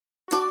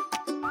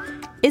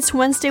It's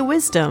Wednesday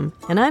Wisdom,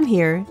 and I'm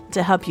here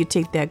to help you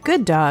take that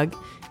good dog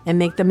and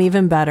make them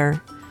even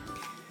better.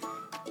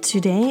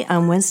 Today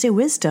on Wednesday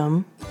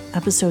Wisdom,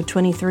 episode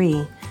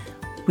 23,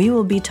 we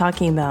will be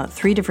talking about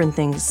 3 different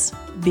things: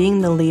 being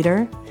the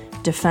leader,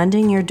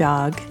 defending your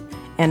dog,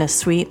 and a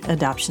sweet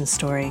adoption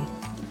story.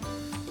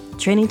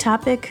 Training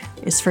topic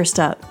is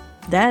first up.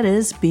 That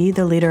is, be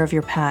the leader of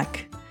your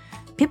pack.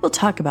 People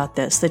talk about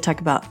this. They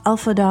talk about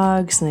alpha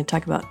dogs, and they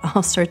talk about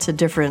all sorts of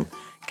different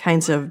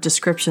kinds of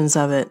descriptions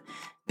of it.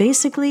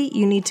 Basically,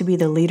 you need to be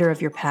the leader of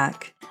your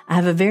pack. I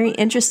have a very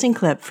interesting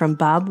clip from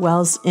Bob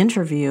Wells'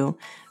 interview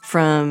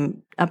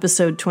from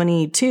episode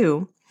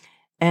 22,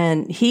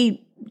 and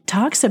he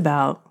talks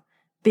about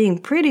being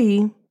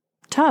pretty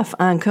tough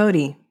on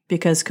Cody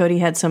because Cody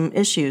had some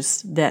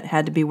issues that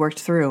had to be worked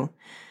through.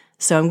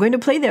 So I'm going to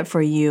play that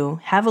for you.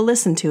 Have a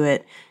listen to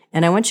it,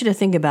 and I want you to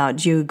think about,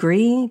 do you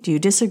agree? Do you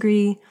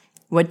disagree?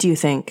 What do you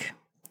think?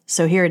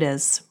 So here it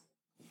is.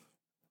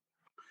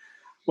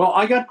 Well,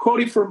 I got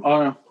Cody from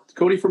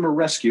a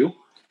rescue,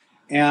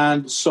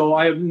 and so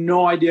I have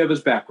no idea of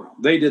his background.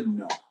 They didn't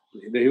know.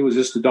 It was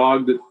just a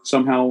dog that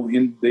somehow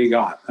they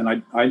got,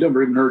 and I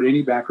never even heard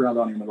any background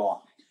on him at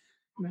all.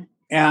 Right.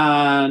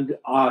 And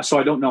so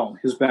I don't know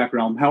his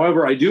background.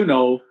 However, I do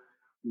know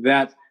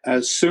that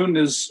as soon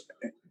as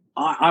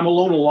I'm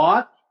alone a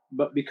lot,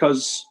 but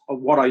because of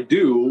what I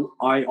do,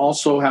 I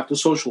also have to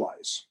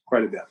socialize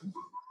quite a bit.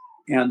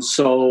 And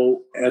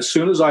so as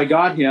soon as I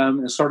got him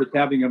and started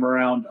having him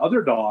around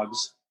other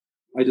dogs,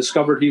 I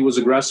discovered he was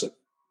aggressive.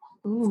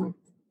 Ooh.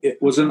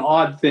 It was an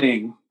odd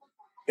thing.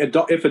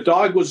 If a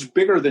dog was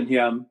bigger than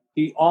him,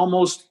 he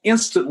almost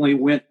instantly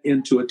went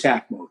into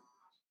attack mode.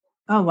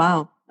 Oh,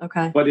 wow.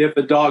 Okay. But if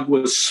a dog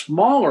was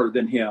smaller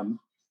than him,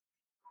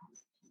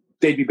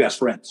 they'd be best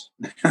friends.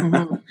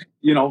 Mm-hmm.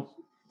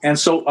 And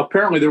so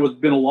apparently there was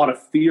been a lot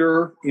of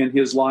fear in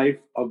his life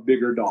of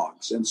bigger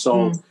dogs. And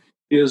so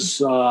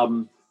his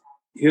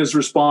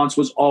response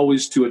was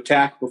always to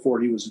attack before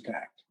he was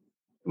attacked.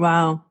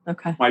 Wow.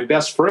 Okay. My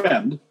best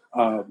friend,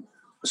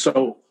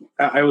 so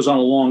I was on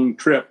a long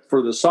trip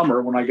for the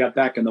summer. When I got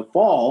back in the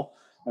fall,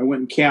 I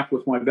went and camped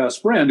with my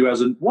best friend who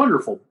has a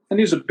wonderful, and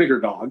he's a bigger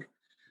dog,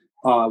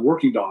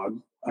 working dog.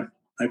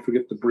 I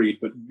forget the breed,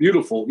 but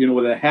beautiful,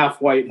 with a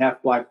half white,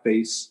 half black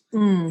face,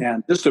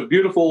 and just a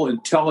beautiful,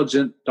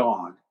 intelligent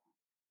dog.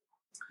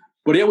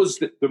 But it was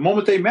the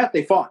moment they met,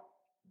 they fought.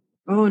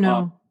 Oh,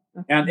 no.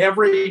 And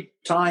every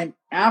time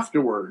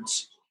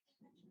afterwards,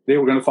 they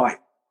were going to fight.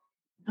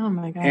 Oh,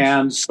 my gosh.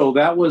 And so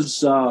that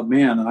was,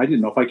 man, I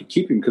didn't know if I could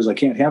keep him because I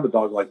can't have a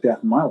dog like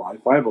that in my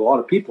life. I have a lot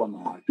of people in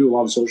my life, do a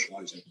lot of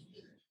socializing.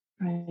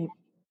 Right.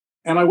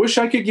 And I wish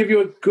I could give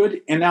you a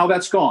good, and now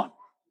that's gone.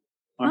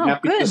 I'm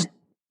happy. Good.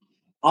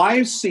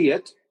 I see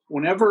it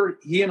whenever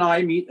he and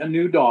I meet a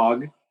new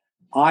dog.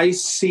 I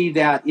see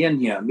that in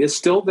him. It's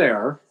still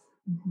there.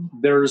 Mm-hmm.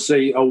 There's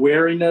a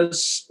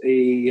awareness,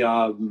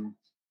 I'm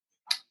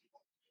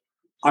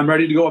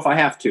ready to go if I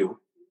have to.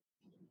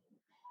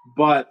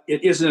 But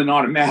it isn't an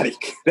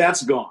automatic.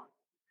 That's gone.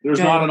 There's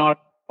not an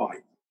automatic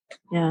fight.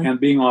 Yeah.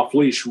 And being off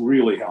leash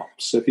really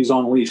helps. If he's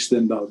on leash,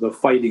 then the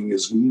fighting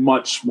is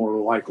much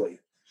more likely,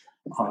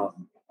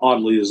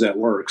 oddly as that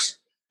works.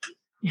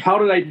 Yeah. How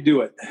did I do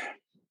it?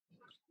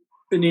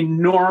 An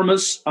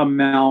enormous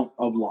amount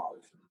of love.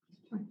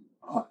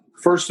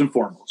 First and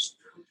foremost,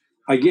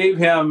 I gave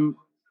him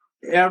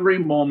every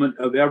moment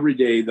of every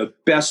day the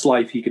best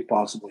life he could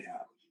possibly have.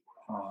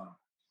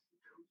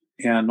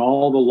 And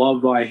all the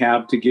love I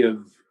have to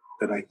give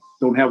that I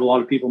don't have a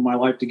lot of people in my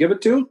life to give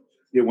it to,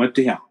 it went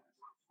to him.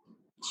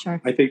 Sure.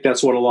 I think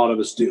that's what a lot of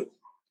us do.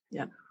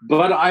 Yeah.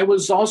 But I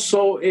was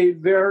also a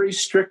very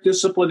strict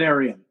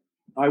disciplinarian.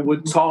 I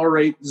would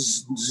tolerate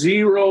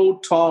zero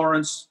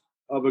tolerance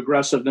of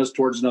aggressiveness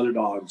towards other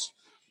dogs.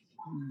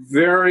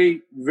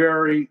 Very,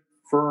 very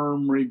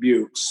firm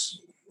rebukes.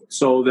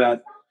 So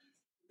that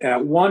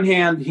at one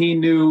hand, he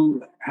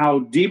knew how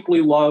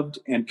deeply loved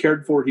and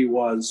cared for he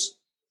was,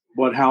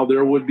 but how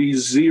there would be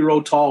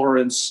zero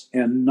tolerance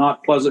and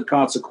not pleasant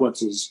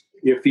consequences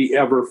if he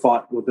ever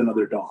fought with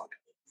another dog.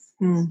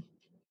 Mm.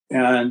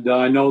 And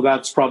I know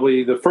that's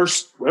probably the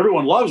first,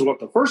 everyone loves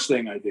what the first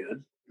thing I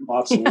did.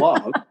 Lots of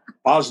love,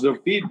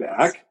 positive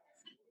feedback.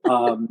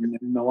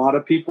 And a lot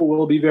of people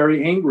will be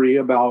very angry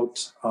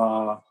about,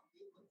 I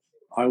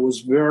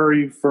was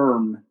very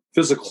firm,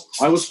 physical.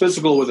 I was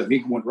physical with him.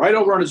 He went right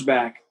over on his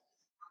back.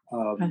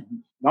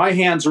 My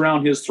hands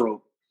around his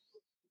throat.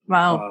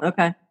 Wow.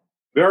 Okay.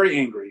 Very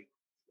angry.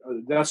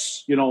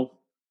 That's,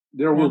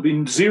 there will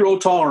be zero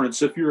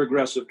tolerance if you're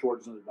aggressive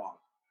towards another dog.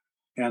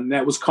 And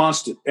that was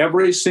constant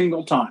every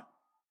single time.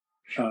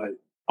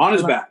 On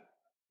his back.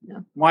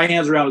 Yeah. My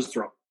hands around his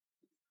throat.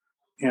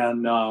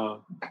 And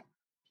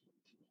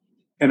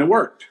it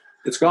worked.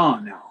 It's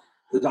gone now.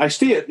 I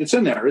see it. It's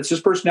in there. It's his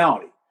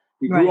personality.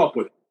 He grew up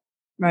with it.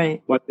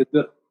 Right. But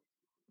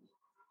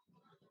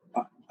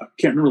I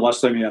can't remember the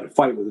last time he had a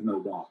fight with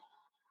another dog.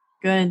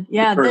 Good.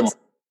 Yeah. That's,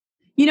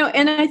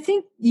 and I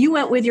think you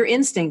went with your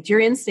instinct.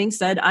 Your instinct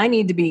said, I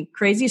need to be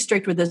crazy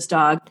strict with this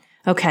dog.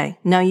 Okay,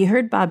 now you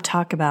heard Bob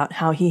talk about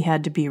how he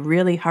had to be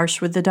really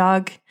harsh with the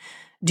dog.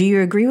 Do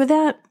you agree with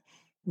that?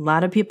 A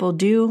lot of people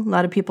do, a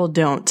lot of people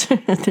don't.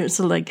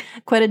 There's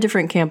quite a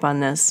different camp on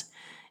this.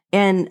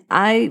 And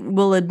I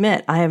will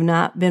admit, I have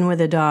not been with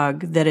a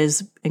dog that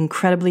is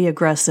incredibly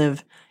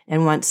aggressive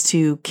and wants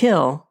to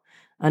kill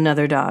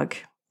another dog.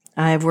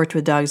 I have worked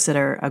with dogs that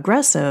are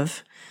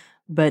aggressive,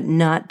 but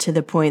not to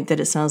the point that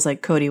it sounds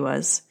like Cody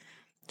was.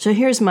 So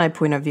here's my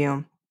point of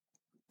view.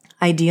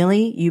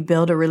 Ideally, you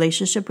build a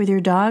relationship with your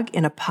dog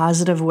in a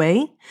positive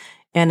way,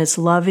 and it's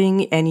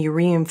loving, and you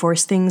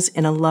reinforce things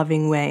in a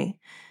loving way.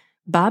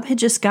 Bob had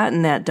just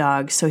gotten that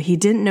dog, so he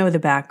didn't know the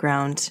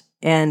background,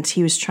 and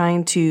he was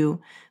trying to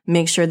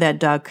make sure that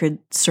dog could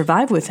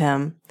survive with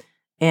him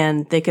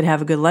and they could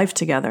have a good life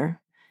together.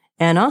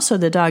 And also,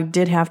 the dog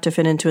did have to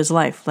fit into his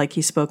life, like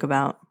he spoke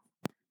about.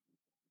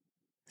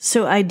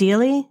 So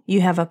ideally,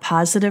 you have a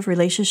positive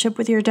relationship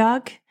with your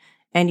dog,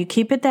 and you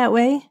keep it that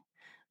way.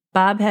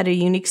 Bob had a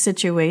unique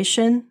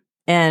situation,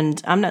 and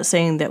I'm not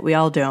saying that we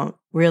all don't,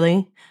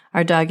 really.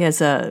 Our dog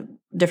has a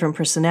different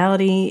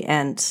personality,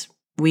 and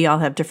we all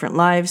have different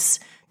lives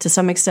to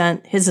some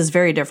extent. His is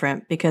very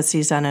different because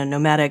he's on a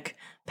nomadic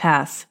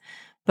path.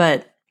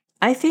 But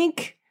I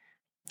think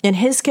in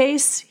his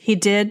case, he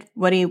did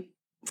what he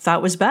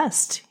thought was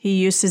best. He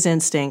used his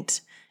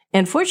instinct.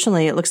 And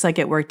fortunately, it looks like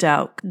it worked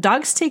out.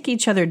 Dogs take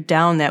each other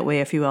down that way,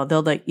 if you will.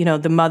 They'll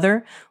the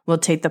mother will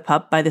take the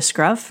pup by the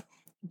scruff,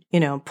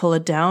 pull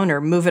it down or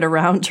move it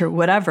around or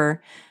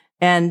whatever.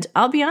 And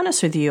I'll be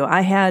honest with you,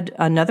 I had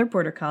another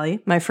border collie,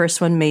 my first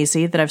one,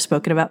 Maisie, that I've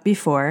spoken about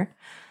before.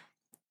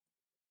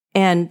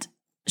 And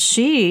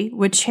she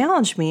would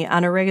challenge me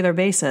on a regular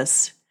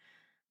basis.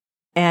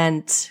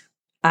 And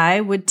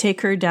I would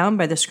take her down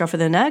by the scruff of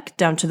the neck,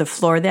 down to the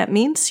floor, that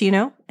means,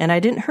 and I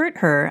didn't hurt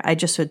her. I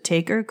just would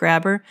take her,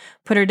 grab her,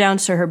 put her down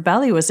so her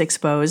belly was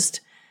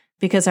exposed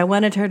because I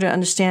wanted her to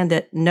understand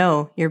that,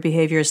 no, your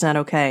behavior is not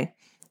okay.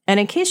 And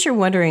in case you're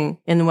wondering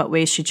in what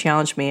ways she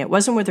challenged me, it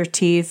wasn't with her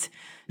teeth.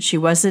 She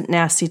wasn't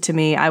nasty to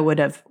me. I would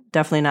have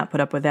definitely not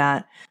put up with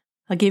that.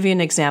 I'll give you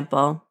an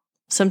example.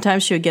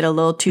 Sometimes she would get a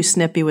little too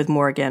snippy with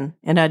Morgan,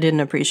 and I didn't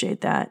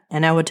appreciate that.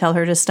 And I would tell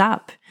her to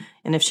stop.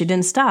 And if she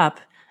didn't stop,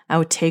 I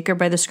would take her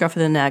by the scruff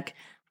of the neck,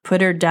 put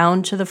her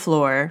down to the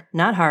floor,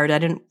 not hard. I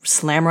didn't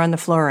slam her on the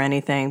floor or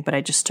anything, but I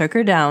just took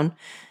her down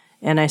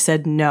and I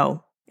said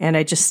no. And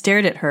I just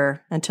stared at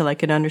her until I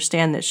could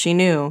understand that she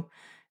knew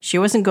she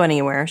wasn't going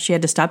anywhere. She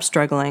had to stop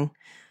struggling.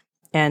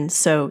 And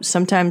so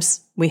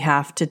sometimes we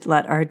have to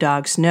let our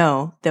dogs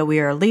know that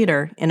we are a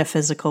leader in a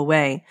physical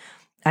way.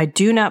 I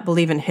do not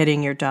believe in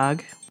hitting your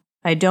dog.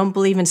 I don't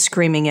believe in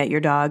screaming at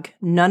your dog.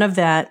 None of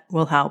that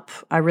will help.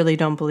 I really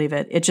don't believe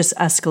it. It just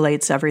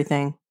escalates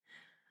everything.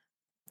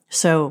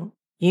 So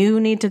you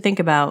need to think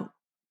about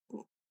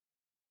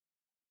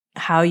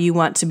how you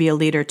want to be a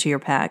leader to your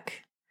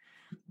pack.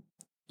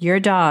 Your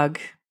dog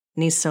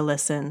needs to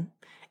listen.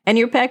 And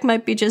your pack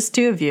might be just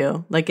two of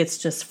you, like it's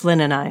just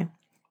Flynn and I.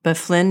 But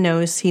Flynn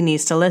knows he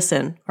needs to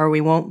listen, or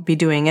we won't be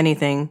doing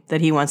anything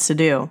that he wants to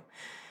do.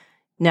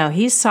 Now,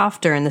 he's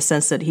softer in the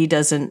sense that he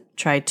doesn't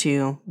try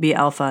to be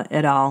alpha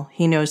at all.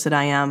 He knows that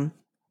I am.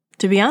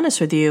 To be honest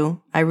with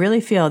you, I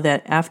really feel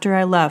that after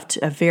I left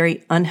a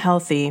very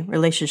unhealthy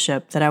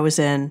relationship that I was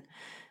in,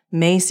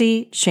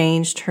 Maisie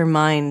changed her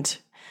mind.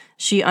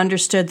 She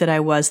understood that I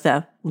was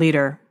the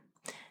leader,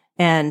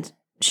 and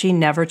she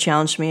never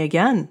challenged me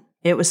again.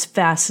 It was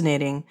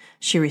fascinating.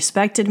 She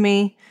respected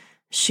me.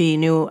 She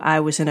knew I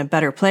was in a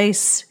better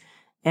place,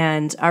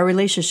 and our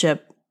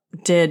relationship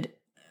did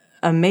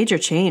a major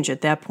change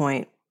at that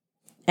point.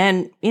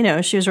 And,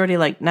 she was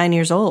already 9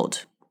 years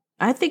old.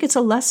 I think it's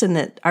a lesson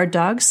that our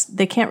dogs,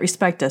 they can't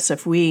respect us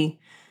if we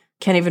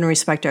can't even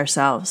respect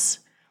ourselves.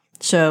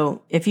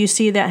 So if you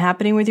see that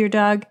happening with your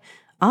dog,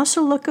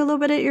 also look a little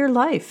bit at your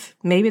life.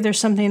 Maybe there's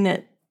something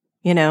that,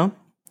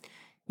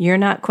 you're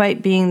not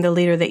quite being the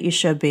leader that you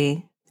should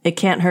be. It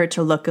can't hurt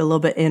to look a little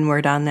bit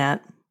inward on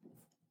that.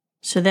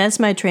 So that's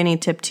my training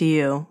tip to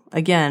you.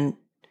 Again,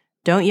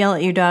 don't yell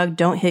at your dog,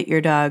 don't hit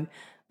your dog,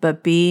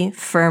 but be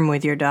firm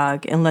with your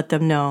dog and let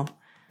them know.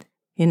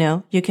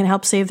 You can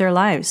help save their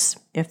lives.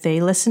 If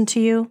they listen to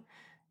you,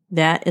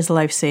 that is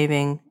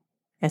life-saving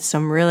at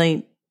some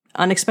really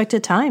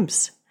unexpected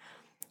times.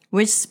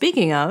 Which,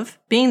 speaking of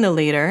being the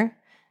leader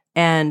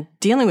and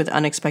dealing with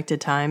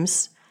unexpected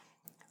times,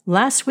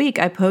 last week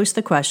I posed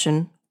the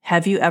question,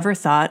 have you ever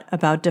thought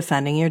about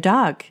defending your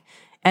dog?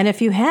 And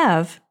if you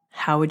have,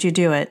 how would you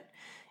do it?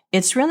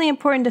 It's really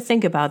important to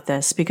think about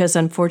this because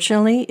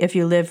unfortunately, if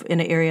you live in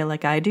an area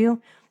like I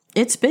do,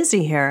 it's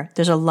busy here.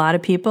 There's a lot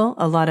of people,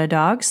 a lot of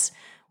dogs.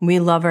 We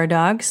love our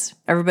dogs.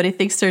 Everybody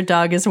thinks their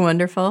dog is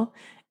wonderful.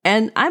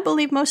 And I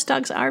believe most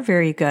dogs are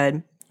very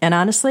good. And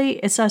honestly,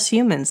 it's us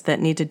humans that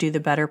need to do the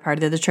better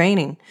part of the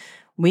training.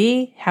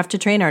 We have to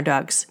train our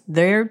dogs.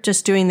 They're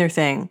just doing their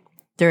thing.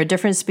 They're a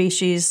different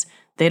species.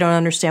 They don't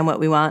understand what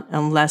we want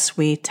unless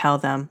we tell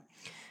them.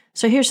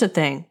 So here's the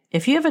thing.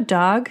 If you have a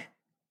dog,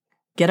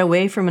 get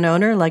away from an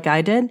owner like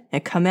I did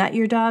and come at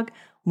your dog,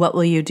 what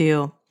will you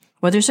do?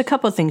 Well, there's a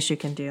couple of things you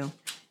can do.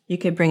 You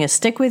could bring a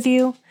stick with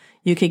you.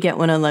 You could get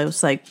one of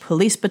those like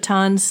police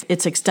batons.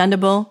 It's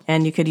extendable,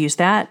 and you could use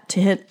that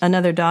to hit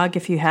another dog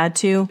if you had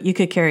to. You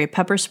could carry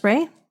pepper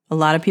spray. A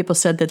lot of people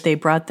said that they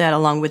brought that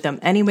along with them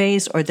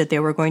anyways, or that they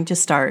were going to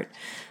start.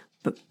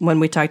 But when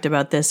we talked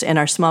about this in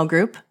our small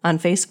group on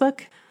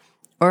Facebook,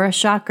 or a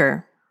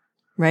shocker,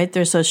 right?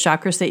 There's those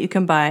shockers that you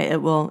can buy.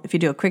 It will, if you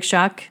do a quick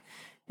shock,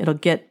 it'll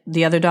get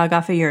the other dog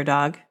off of your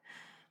dog.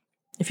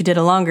 If you did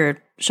a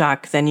longer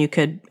shock, then you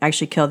could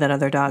actually kill that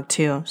other dog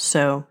too.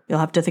 So you'll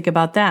have to think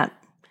about that.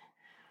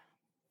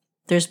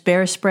 There's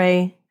bear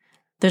spray.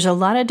 There's a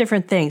lot of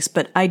different things,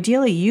 but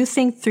ideally you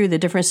think through the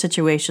different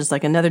situations,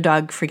 like another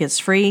dog gets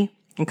free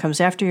and comes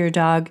after your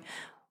dog.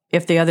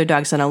 If the other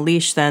dog's on a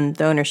leash, then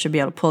the owner should be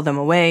able to pull them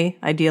away,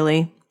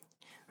 ideally,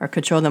 or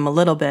control them a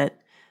little bit.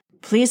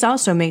 Please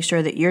also make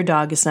sure that your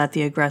dog is not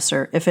the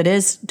aggressor. If it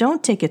is,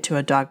 don't take it to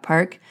a dog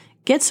park.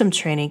 Get some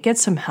training, get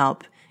some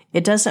help.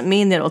 It doesn't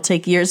mean that it'll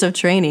take years of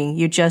training.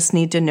 You just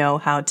need to know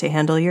how to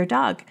handle your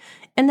dog.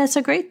 And that's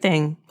a great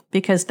thing,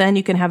 because then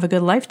you can have a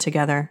good life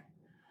together.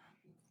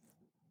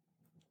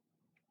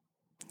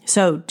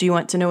 So, do you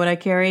want to know what I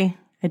carry?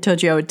 I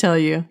told you I would tell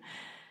you.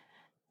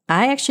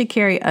 I actually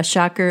carry a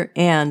shocker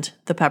and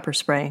the pepper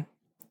spray.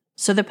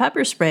 So the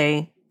pepper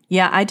spray,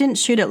 yeah, I didn't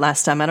shoot it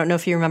last time. I don't know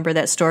if you remember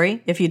that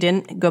story. If you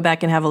didn't, go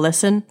back and have a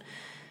listen.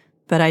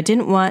 But I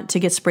didn't want to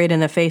get sprayed in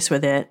the face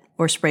with it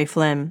or spray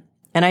Flynn.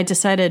 And I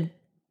decided,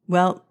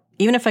 well,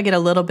 even if I get a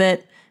little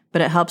bit,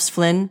 but it helps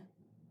Flynn,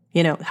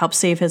 help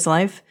save his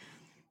life,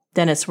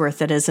 then it's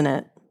worth it, isn't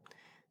it?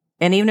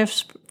 And even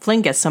if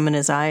Flynn gets some in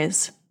his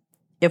eyes,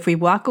 if we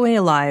walk away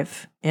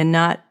alive and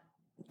not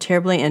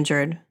terribly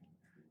injured,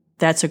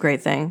 that's a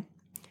great thing.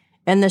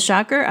 And the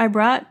shocker I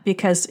brought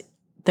because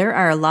there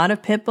are a lot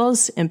of pit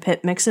bulls and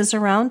pit mixes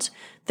around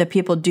that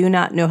people do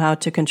not know how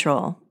to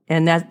control.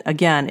 And that,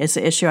 again, is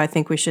the issue I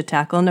think we should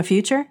tackle in the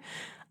future.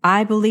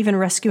 I believe in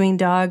rescuing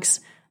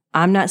dogs.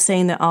 I'm not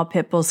saying that all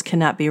pit bulls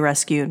cannot be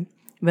rescued.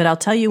 But I'll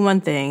tell you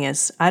one thing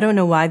is I don't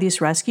know why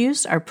these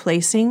rescues are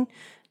placing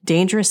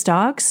dangerous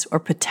dogs or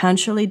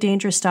potentially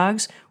dangerous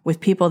dogs with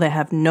people that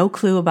have no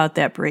clue about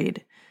that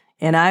breed.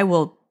 And I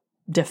will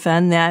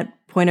defend that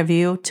point of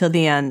view till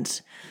the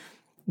end.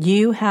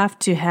 You have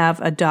to have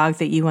a dog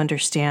that you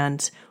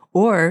understand,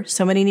 or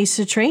somebody needs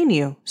to train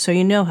you so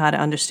you know how to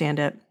understand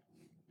it.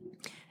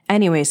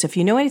 Anyways, if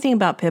you know anything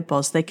about pit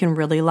bulls, they can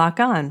really lock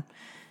on.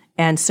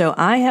 And so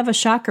I have a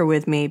shocker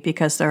with me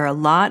because there are a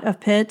lot of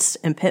pits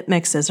and pit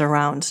mixes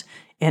around.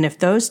 And if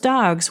those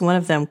dogs, one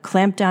of them,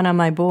 clamp down on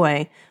my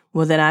boy,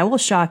 well, then I will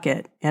shock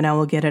it and I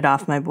will get it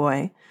off my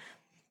boy.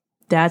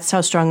 That's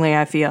how strongly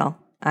I feel.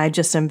 I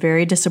just am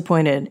very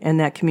disappointed in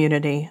that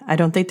community. I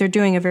don't think they're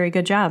doing a very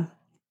good job.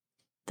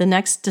 The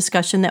next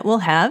discussion that we'll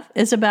have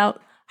is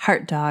about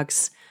heart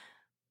dogs,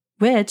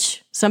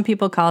 which some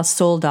people call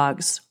soul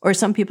dogs, or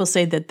some people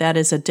say that that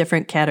is a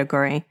different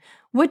category.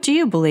 What do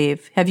you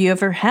believe? Have you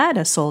ever had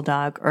a soul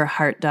dog or a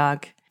heart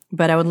dog?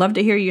 But I would love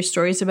to hear your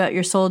stories about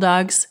your soul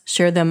dogs.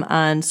 Share them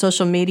on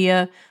social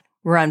media.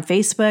 We're on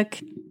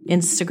Facebook,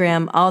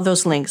 Instagram, all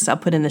those links I'll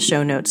put in the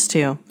show notes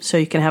too, so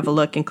you can have a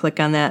look and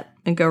click on that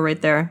and go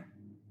right there.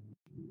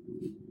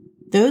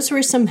 Those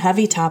were some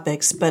heavy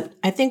topics, but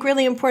I think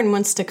really important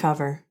ones to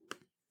cover.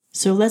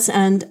 So let's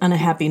end on a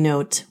happy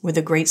note with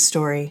a great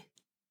story.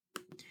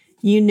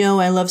 You know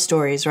I love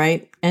stories,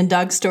 right? And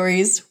dog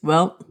stories,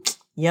 well,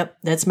 yep,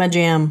 that's my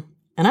jam.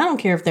 And I don't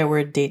care if that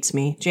word dates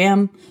me.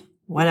 Jam,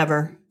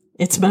 whatever.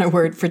 It's my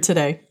word for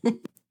today.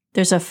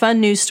 There's a fun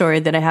news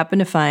story that I happened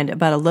to find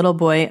about a little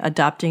boy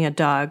adopting a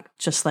dog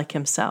just like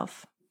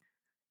himself.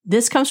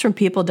 This comes from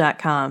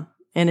people.com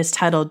and is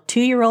titled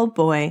 2-Year-Old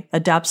Boy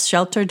Adopts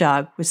Shelter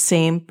Dog with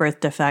Same Birth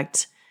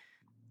Defect.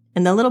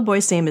 And the little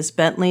boy's name is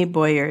Bentley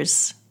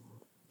Boyers.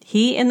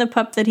 He and the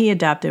pup that he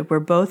adopted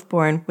were both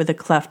born with a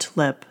cleft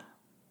lip.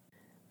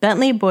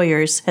 Bentley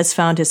Boyers has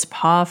found his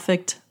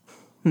perfect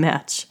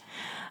match.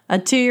 A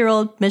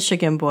 2-year-old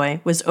Michigan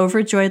boy was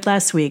overjoyed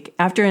last week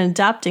after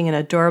adopting an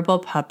adorable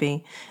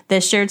puppy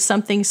that shared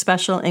something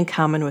special in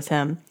common with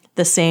him,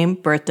 the same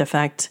birth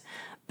defect.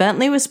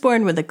 Bentley was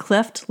born with a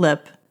cleft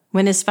lip.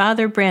 When his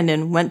father,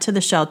 Brandon, went to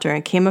the shelter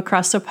and came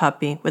across a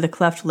puppy with a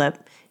cleft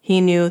lip, he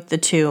knew the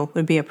two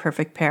would be a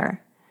perfect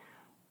pair.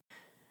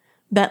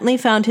 Bentley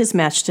found his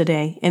match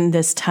today in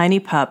this tiny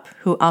pup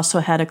who also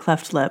had a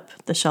cleft lip,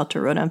 the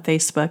shelter wrote on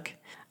Facebook.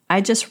 I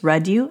just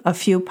read you a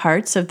few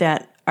parts of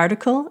that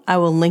article. I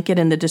will link it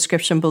in the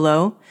description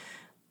below,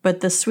 but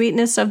the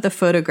sweetness of the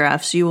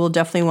photographs you will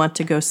definitely want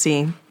to go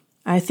see.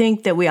 I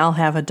think that we all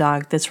have a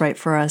dog that's right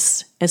for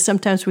us, and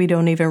sometimes we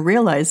don't even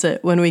realize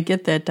it when we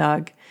get that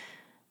dog.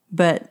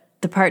 But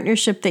the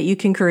partnership that you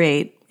can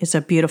create is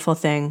a beautiful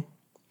thing.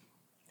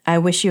 I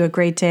wish you a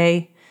great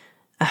day.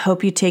 I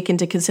hope you take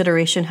into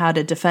consideration how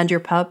to defend your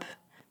pup.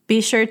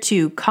 Be sure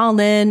to call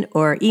in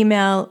or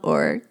email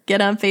or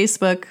get on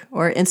Facebook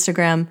or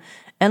Instagram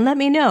and let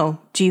me know,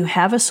 do you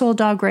have a soul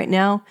dog right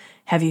now?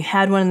 Have you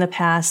had one in the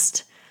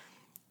past?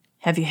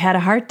 Have you had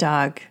a heart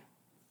dog?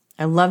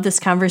 I love this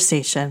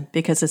conversation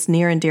because it's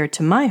near and dear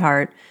to my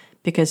heart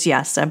because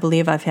yes, I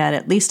believe I've had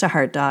at least a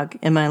heart dog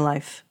in my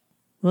life.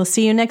 We'll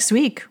see you next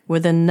week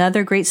with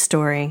another great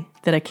story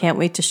that I can't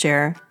wait to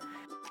share